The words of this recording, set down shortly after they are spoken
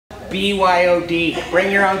BYOD.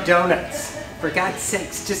 Bring your own donuts. For God's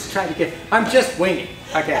sakes, just try to get... I'm just winging.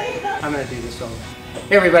 Okay, I'm going to do this over.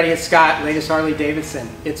 Hey everybody, it's Scott, latest Harley-Davidson.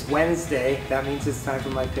 It's Wednesday. That means it's time for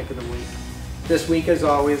my pick of the week. This week, as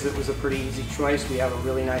always, it was a pretty easy choice. We have a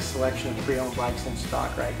really nice selection of pre-owned bikes in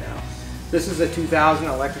stock right now. This is a 2000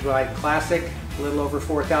 Eltra Glide Classic, a little over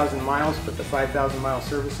 4,000 miles, but the 5,000 mile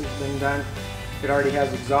service has been done. It already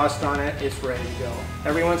has exhaust on it. It's ready to go.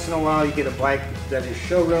 Every once in a while, you get a bike that is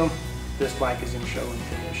showroom. This bike is in showroom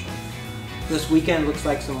condition. This weekend looks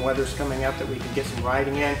like some weather's coming up that we can get some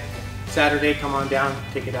riding in. Saturday, come on down,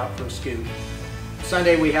 take it out for a scoot.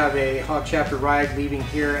 Sunday, we have a Hog Chapter ride leaving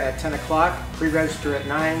here at 10 o'clock. Pre-register at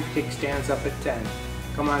 9, kickstands up at 10.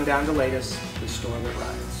 Come on down to Latus, the store that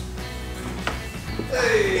rides.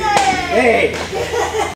 Hey! Hey!